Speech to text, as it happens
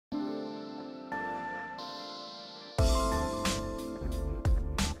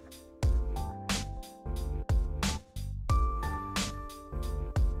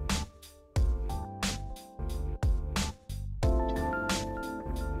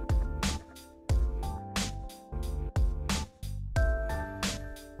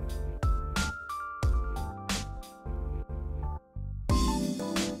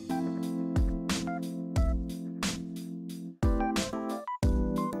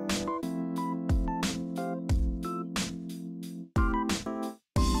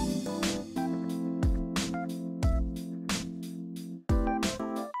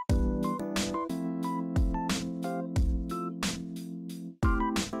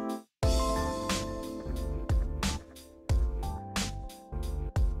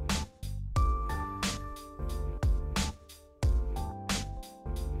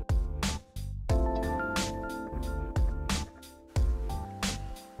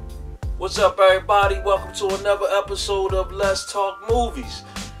What's up, everybody? Welcome to another episode of Let's Talk Movies.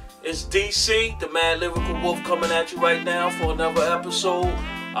 It's DC, the Mad Lyrical Wolf, coming at you right now for another episode.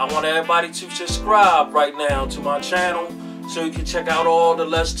 I want everybody to subscribe right now to my channel so you can check out all the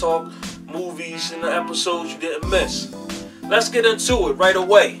Let's Talk movies and the episodes you didn't miss. Let's get into it right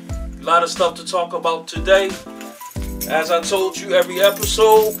away. A lot of stuff to talk about today. As I told you every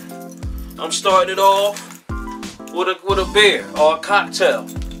episode, I'm starting it off with a beer or a cocktail.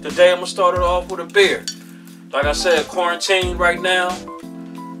 Today I'm going to start it off with a beer. Like I said, quarantined right now.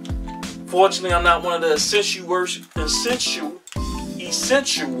 Fortunately, I'm not one of the essential workers.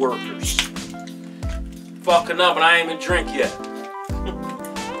 Fucking up, and I ain't even drink yet.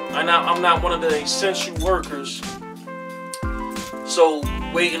 I'm not one of the essential workers. So,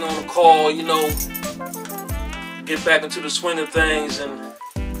 waiting on a call, get back into the swing of things and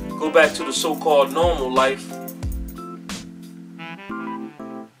go back to the so-called normal life.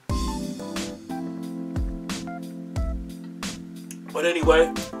 But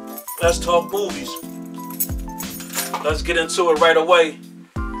anyway, let's talk movies. Let's get into it right away.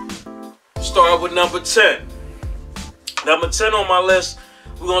 Start with number 10. Number 10 on my list,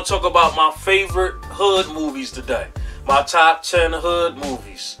 we're going to talk about my favorite hood movies today. My top 10 hood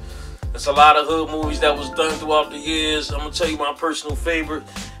movies. There's a lot of hood movies that was done throughout the years. I'm going to tell you my personal favorite.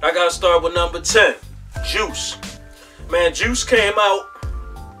 I got to start with number 10, Juice. Man, Juice came out.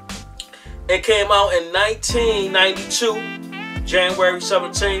 It came out in 1992. January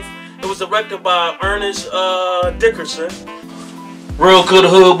 17th. It was directed by Ernest Dickerson. Real good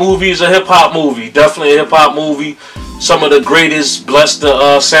hood movie. It's a hip-hop movie. Definitely a hip-hop movie. Some of the greatest blessed the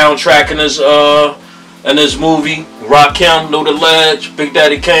soundtrack in this movie. Rakim, Know the Ledge, Big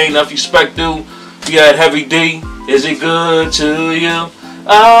Daddy Kane, Nephew Specdu. You had Heavy D. Is it good to you?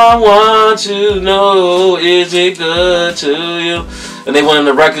 I want to know, is it good to you? And they went in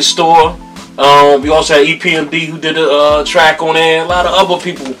the record store. We also had EPMD who did a track on there. A lot of other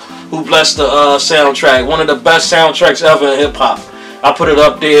people who blessed the soundtrack. One of the best soundtracks ever in hip hop. I put it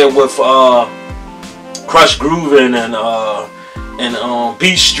up there with Crush Groovin' and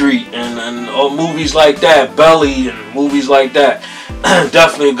Beat Street and movies like that, Belly and movies like that.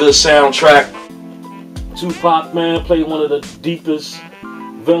 Definitely a good soundtrack. Tupac, man, played one of the deepest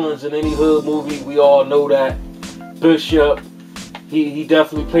villains in any hood movie. We all know that. Bishop. He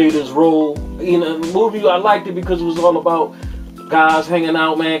definitely played his role. In the movie, I liked it because it was all about guys hanging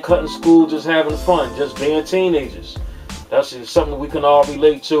out, man, cutting school, just having fun, just being teenagers. That's something we can all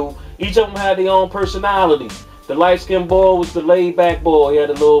relate to. Each of them had their own personality. The light-skinned boy was the laid-back boy.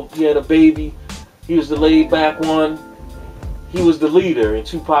 He had a baby. He was the laid-back one. He was the leader, and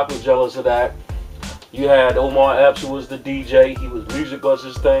Tupac was jealous of that. You had Omar Epps, who was the DJ. Music was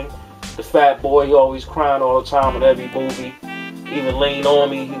his thing. The fat boy, he always crying all the time in every movie. Even Lean On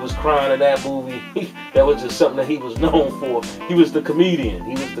Me, he was crying in that movie. That was just something that he was known for. He was the comedian.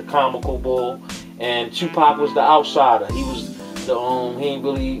 He was the comical bull. And Tupac was the outsider. He was he ain't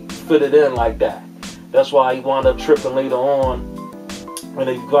really fitted in like that. That's why he wound up tripping later on. When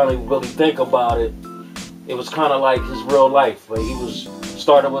they finally really think about it, it was kind of like his real life. Like he was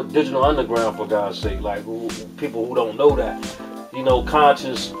starting with Digital Underground, for God's sake. Like people who don't know that.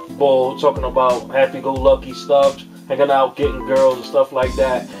 Conscious bull talking about happy-go-lucky stuff. Hanging out, getting girls and stuff like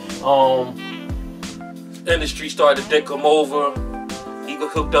that. Industry started to dick him over. He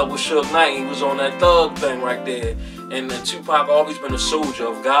got hooked up with Suge Knight. He was on that thug thing right there. And Tupac always been a soldier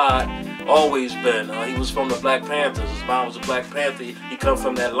of God. Always been. He was from the Black Panthers. His mom was a Black Panther. He come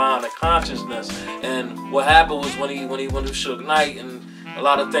from that line of consciousness. And what happened was when he went to Suge Knight and a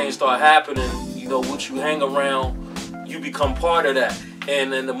lot of things start happening. What you hang around, you become part of that.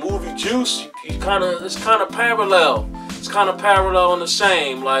 And in the movie Juice, it's kind of parallel. It's kind of parallel and the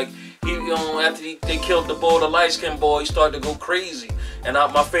same. Like after they killed the boy, the light skinned boy, he started to go crazy. And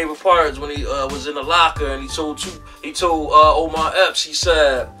my favorite part is when he was in the locker and he told Omar Epps, he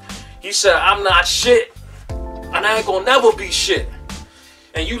said, I'm not shit, and I ain't gonna never be shit.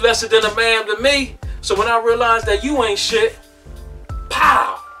 And you lesser than a man to me. So when I realized that you ain't shit,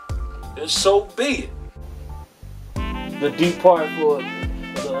 pow, then so be it. The deep part for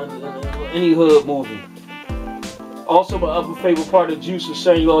any hood movie. Also, my other favorite part of Juice is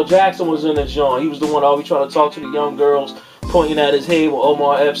Samuel Jackson was in this joint. He was the one always trying to talk to the young girls, pointing at his head with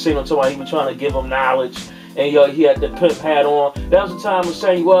Omar Epps saying until he was trying to give him knowledge. And he had the pimp hat on. That was the time when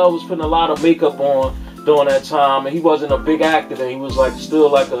Samuel was putting a lot of makeup on during that time, and he wasn't a big actor then. He was still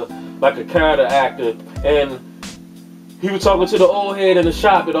like a character actor. And he was talking to the old head in the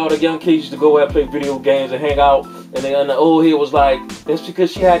shop that all the young kids used to go out and play video games and hang out. And the old head was like, that's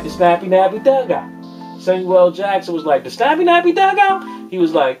because she had the snappy nappy dugout. Samuel Jackson was like, the Snappy Nappy Dugout? He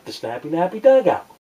was like, the Snappy Nappy Dugout.